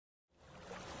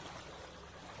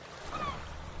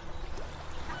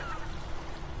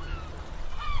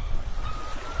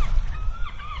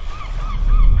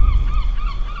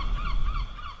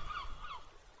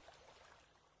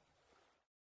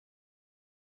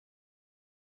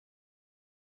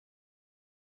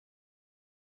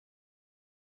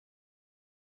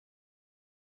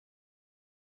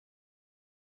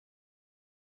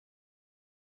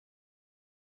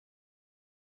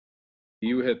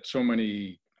You hit so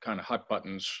many kind of hot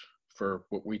buttons for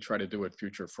what we try to do at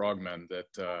Future Frogmen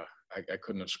that I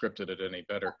couldn't have scripted it any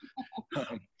better.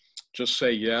 Just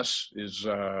say yes is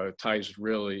ties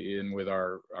really in with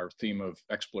our theme of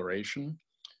exploration,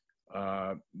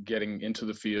 getting into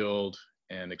the field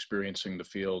and experiencing the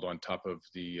field on top of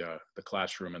the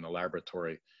classroom and the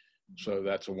laboratory. So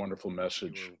that's a wonderful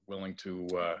message. Willing to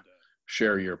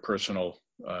share your personal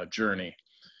journey,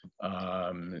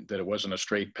 that it wasn't a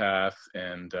straight path,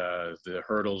 and the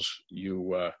hurdles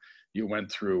you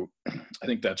went through. I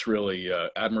think that's really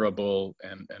admirable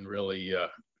and really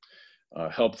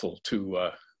helpful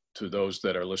to those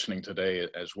that are listening today,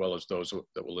 as well as those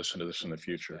that will listen to this in the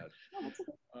future.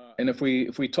 And if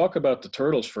we talk about the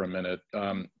turtles for a minute,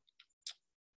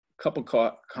 couple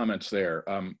comments there.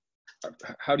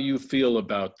 How do you feel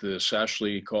about this?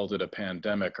 Ashley called it a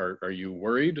pandemic. Are you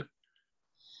worried?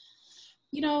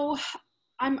 You know,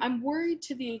 I'm worried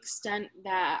to the extent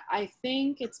that I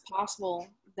think it's possible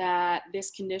that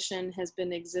this condition has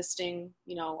been existing,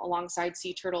 you know, alongside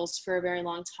sea turtles for a very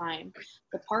long time.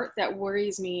 The part that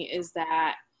worries me is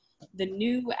that the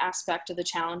new aspect of the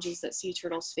challenges that sea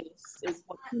turtles face is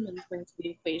what humans bring to the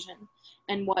equation,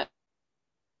 and what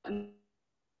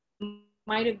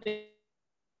might have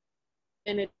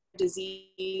been a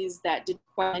disease that did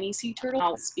quite many sea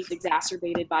turtles is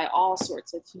exacerbated by all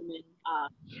sorts of human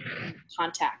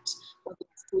contact, whether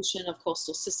it's pollution of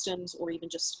coastal systems or even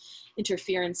just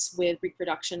interference with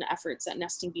reproduction efforts at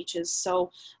nesting beaches. So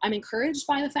I'm encouraged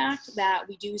by the fact that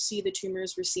we do see the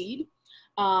tumors recede,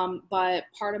 but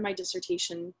part of my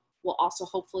dissertation will also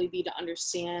hopefully be to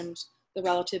understand the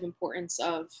relative importance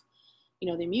of, you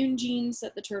know, the immune genes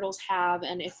that the turtles have,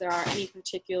 and if there are any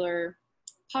particular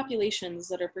populations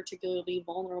that are particularly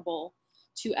vulnerable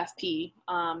to FP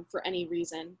for any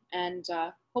reason. And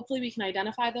hopefully we can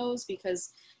identify those,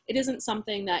 because it isn't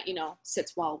something that, you know,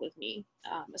 sits well with me,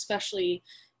 especially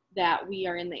that we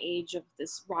are in the age of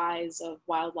this rise of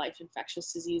wildlife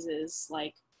infectious diseases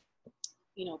like,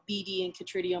 you know, BD and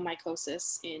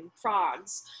chytridiomycosis in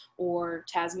frogs, or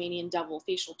Tasmanian devil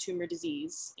facial tumor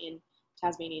disease in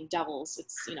Tasmanian devils.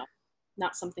 It's, you know,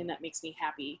 not something that makes me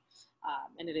happy,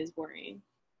 and it is worrying.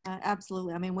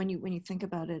 Absolutely. I mean, when you think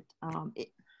about it,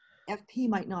 FP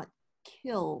might not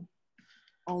kill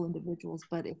all individuals,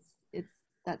 but it's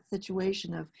that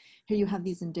situation of, here you have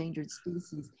these endangered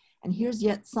species, and here's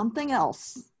yet something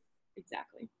else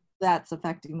Exactly that's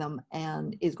affecting them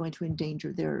and is going to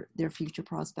endanger their future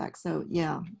prospects. So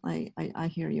yeah, I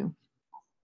hear you.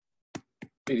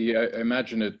 Katie, I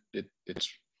imagine it's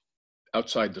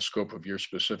outside the scope of your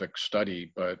specific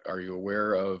study, but are you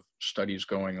aware of studies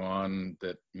going on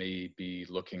that may be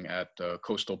looking at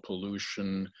coastal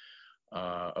pollution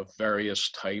of various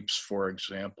types? For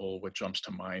example, what jumps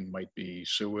to mind might be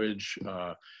sewage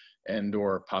and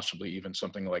or possibly even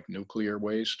something like nuclear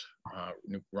waste,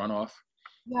 runoff?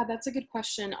 Yeah, that's a good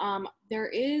question. There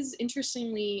is,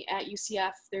 interestingly, at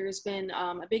UCF, there's been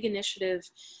a big initiative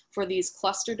for these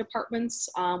cluster departments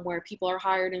where people are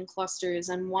hired in clusters.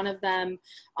 And one of them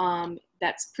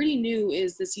that's pretty new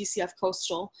is this UCF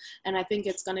Coastal. And I think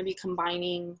it's going to be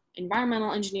combining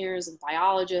environmental engineers and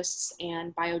biologists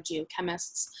and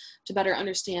biogeochemists to better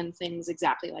understand things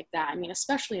exactly like that. I mean,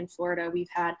 especially in Florida, we've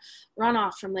had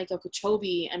runoff from Lake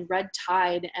Okeechobee and red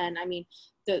tide. And I mean,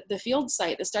 the field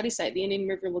site, the study site, the Indian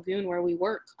River Lagoon where we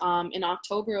work, in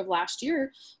October of last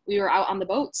year, we were out on the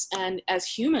boats, and as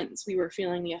humans, we were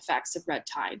feeling the effects of red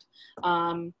tide.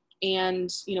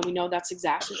 And, you know, we know that's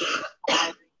exacerbated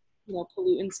by, you know,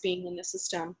 pollutants being in the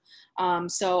system.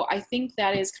 So I think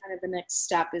that is kind of the next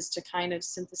step, is to kind of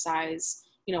synthesize,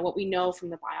 you know, what we know from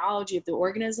the biology of the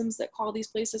organisms that call these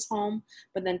places home,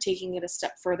 but then taking it a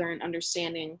step further and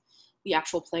understanding the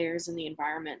actual players in the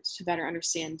environment to better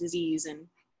understand disease and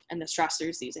the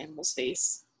stressors these animals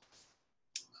face.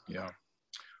 Yeah.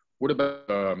 What about,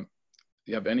 do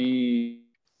you have any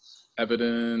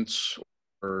evidence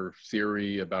or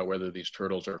theory about whether these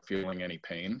turtles are feeling any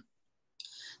pain?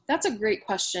 That's a great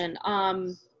question.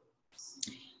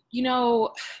 You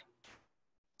know,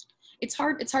 it's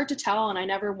hard to tell, and I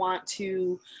never want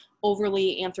to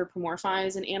overly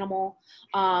anthropomorphize an animal.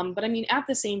 But I mean, at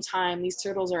the same time, these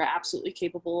turtles are absolutely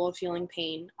capable of feeling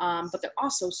pain, but they're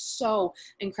also so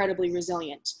incredibly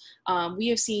resilient. We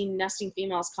have seen nesting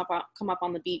females come up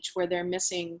on the beach where they're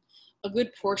missing a good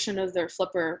portion of their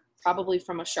flipper, probably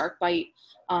from a shark bite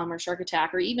or shark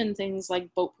attack, or even things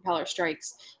like boat propeller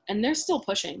strikes, and they're still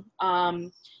pushing.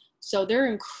 So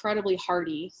they're incredibly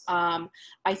hardy.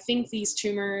 I think these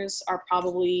tumors are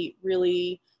probably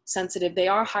really sensitive. They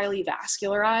are highly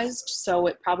vascularized, so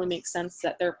it probably makes sense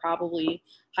that they're probably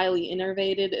highly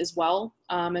innervated as well.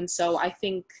 And so I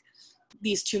think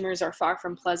these tumors are far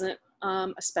from pleasant,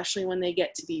 especially when they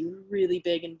get to be really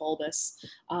big and bulbous.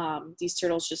 These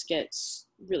turtles just get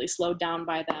really slowed down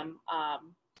by them.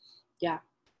 Yeah.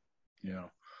 Yeah.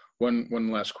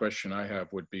 One last question I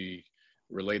have would be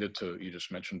related to, you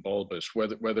just mentioned bulbous,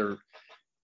 whether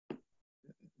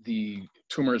the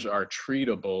tumors are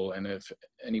treatable, and if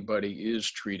anybody is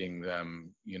treating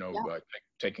them,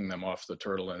 taking them off the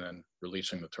turtle and then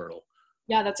releasing the turtle.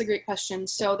 Yeah, that's a great question.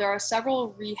 So there are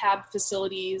several rehab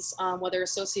facilities, whether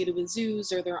associated with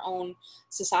zoos or their own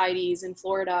societies in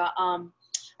Florida.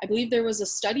 I believe there was a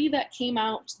study that came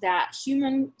out that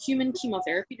human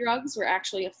chemotherapy drugs were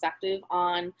actually effective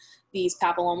on these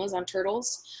papillomas on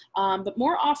turtles. But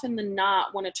more often than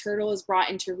not, when a turtle is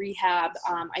brought into rehab,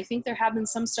 I think there have been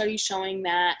some studies showing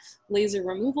that laser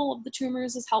removal of the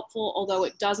tumors is helpful, although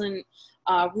it doesn't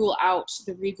rule out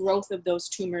the regrowth of those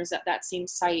tumors at that same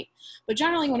site. But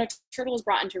generally, when a turtle is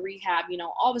brought into rehab,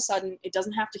 all of a sudden it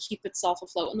doesn't have to keep itself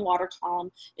afloat in the water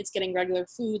column. It's getting regular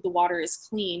food, the water is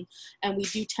clean, and we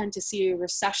do tend to see a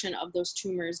recession of those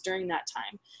tumors during that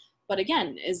time. But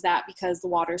again, is that because the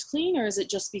water is clean, or is it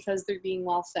just because they're being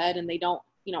well fed and they don't,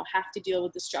 have to deal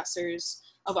with the stressors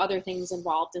of other things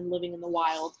involved in living in the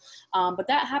wild? But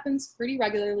that happens pretty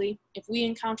regularly. If we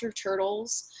encounter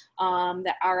turtles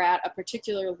that are at a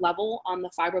particular level on the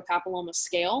fibropapilloma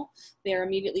scale, they are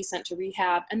immediately sent to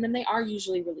rehab, and then they are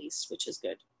usually released, which is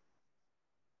good.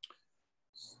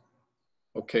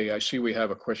 Okay, I see we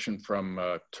have a question from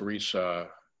Teresa,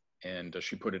 and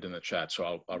she put it in the chat,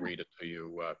 so I'll read it to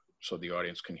you so the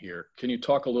audience can hear. Can you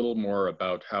talk a little more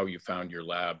about how you found your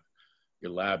labs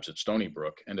at Stony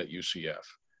Brook and at UCF,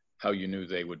 how you knew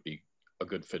they would be a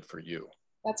good fit for you?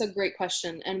 That's a great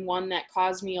question, and one that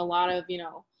caused me a lot of,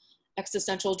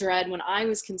 existential dread when I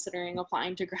was considering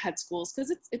applying to grad schools,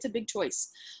 because it's a big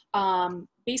choice.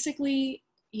 Basically,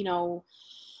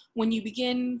 when you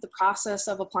begin the process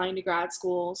of applying to grad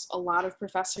schools, a lot of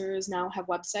professors now have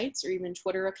websites or even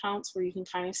Twitter accounts where you can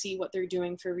kind of see what they're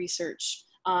doing for research.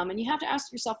 And you have to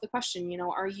ask yourself the question,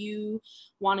 are you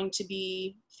wanting to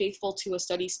be faithful to a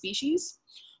study species?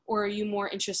 Or are you more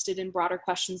interested in broader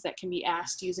questions that can be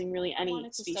asked using really any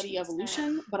species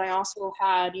evolution? But I also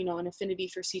had, an affinity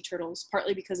for sea turtles,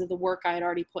 partly because of the work I had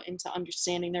already put into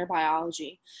understanding their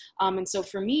biology. And so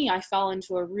for me, I fell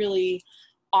into a really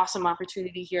awesome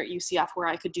opportunity here at UCF where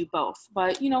I could do both.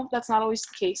 But, that's not always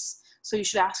the case. So you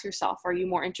should ask yourself, are you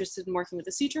more interested in working with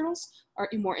the sea turtles? Or are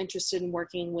you more interested in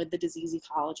working with the disease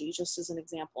ecology, just as an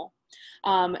example?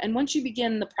 And once you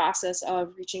begin the process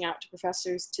of reaching out to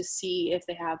professors to see if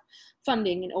they have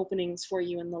funding and openings for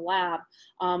you in the lab,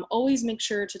 always make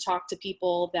sure to talk to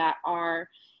people that are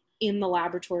in the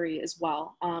laboratory as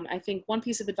well. I think one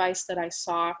piece of advice that I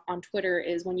saw on Twitter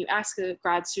is when you ask a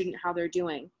grad student how they're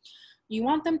doing, you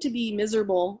want them to be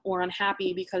miserable or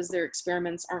unhappy because their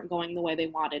experiments aren't going the way they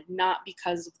wanted, not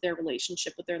because of their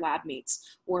relationship with their lab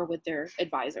mates or with their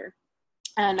advisor.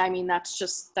 And I mean, that's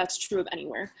true of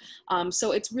anywhere.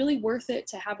 So it's really worth it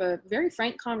to have a very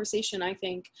frank conversation, I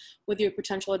think, with your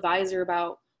potential advisor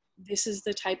about, this is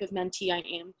the type of mentee I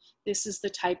am. This is the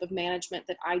type of management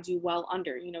that I do well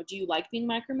under. Do you like being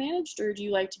micromanaged, or do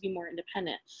you like to be more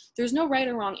independent? There's no right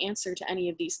or wrong answer to any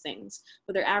of these things,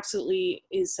 but there absolutely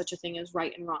is such a thing as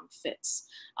right and wrong fits.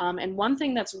 And one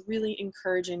thing that's really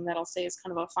encouraging that I'll say is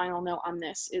kind of a final note on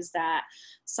this is that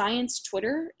science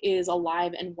Twitter is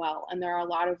alive and well, and there are a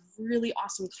lot of really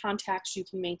awesome contacts you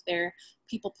can make there.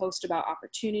 People post about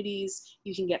opportunities.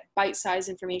 You can get bite-sized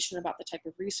information about the type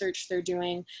of research they're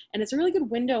doing. And it's a really good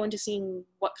window into seeing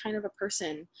what kind of a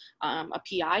person a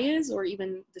PI is, or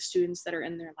even the students that are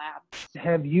in their lab.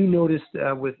 Have you noticed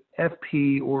with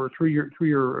FP or through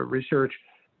your research,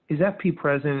 is FP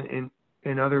present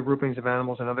in other groupings of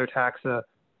animals and other taxa?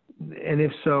 And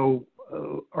if so,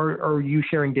 are you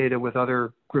sharing data with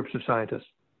other groups of scientists?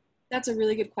 That's a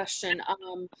really good question.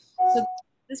 So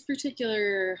this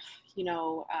particular,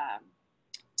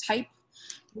 type,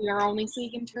 we are only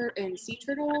seeing in sea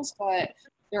turtles, but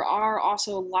there are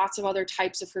also lots of other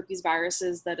types of herpes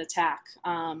viruses that attack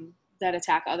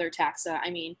other taxa. I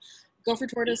mean, gopher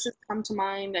tortoises come to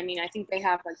mind. I mean, I think they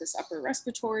have like this upper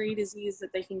respiratory disease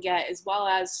that they can get, as well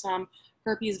as some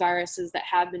herpes viruses that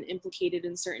have been implicated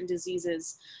in certain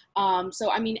diseases.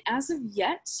 So, I mean, as of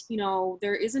yet,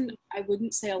 there isn't, I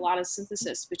wouldn't say, a lot of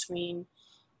synthesis between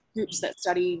groups that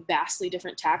study vastly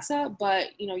different taxa, but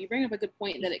you bring up a good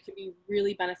point that it could be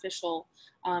really beneficial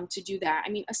to do that. I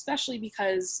mean, especially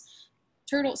because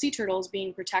sea turtles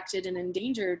being protected and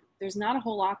endangered, there's not a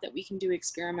whole lot that we can do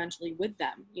experimentally with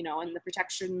them, you know, and the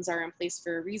protections are in place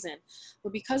for a reason.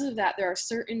 But because of that, there are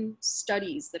certain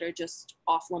studies that are just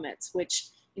off limits, which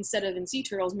instead of in sea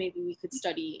turtles, maybe we could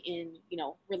study in, you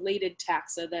know, related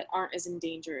taxa that aren't as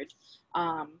endangered,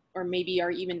 or maybe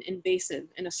are even invasive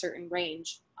in a certain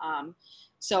range.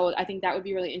 So I think that would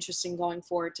be really interesting going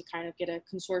forward to kind of get a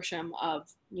consortium of,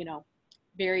 you know,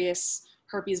 various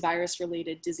herpes virus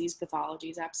related disease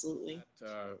pathologies. Absolutely.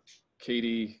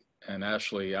 Katie and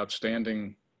Ashley,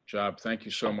 outstanding job. Thank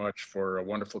you so much for a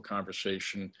wonderful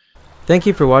conversation. Thank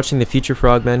you for watching the Future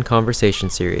Frogmen Conversation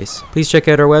Series. Please check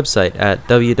out our website at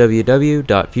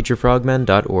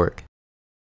www.futurefrogmen.org.